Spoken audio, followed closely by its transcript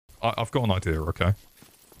I've got an idea, okay?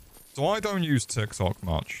 So I don't use TikTok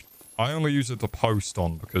much. I only use it to post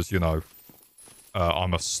on because, you know,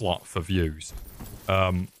 I'm a slut for views.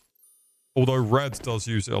 Although Red does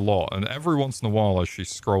use it a lot, and every once in a while as she's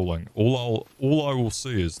scrolling, all I will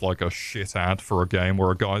see is like a shit ad for a game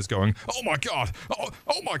where a guy's going, "Oh my god, oh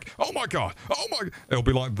my god, oh my." It'll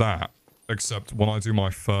be like that, except when I do my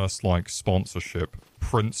first like sponsorship,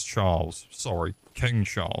 King Charles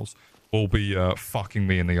will be fucking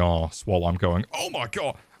me in the arse while I'm going, "Oh my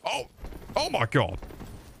god, oh my god,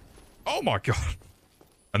 oh my god,"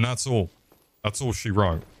 and that's all. That's all she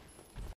wrote.